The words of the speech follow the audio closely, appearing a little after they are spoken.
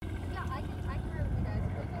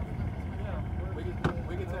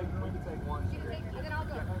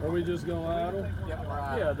Are we just going to idle? Yep, we're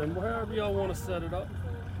idle. Yeah, then however y'all want to set it up.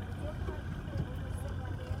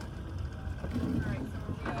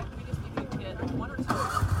 Yeah, we just need to get one or two. Just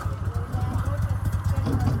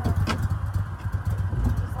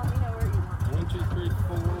let me know where you want. 1, 2, 3,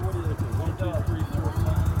 4. What is it? 1, 2, 3, 4,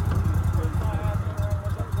 5.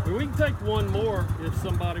 We can take one more if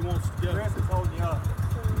somebody wants to go. Chris is holding you up.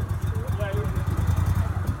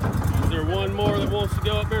 Is there one more that wants to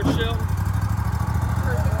go up there, Shelton?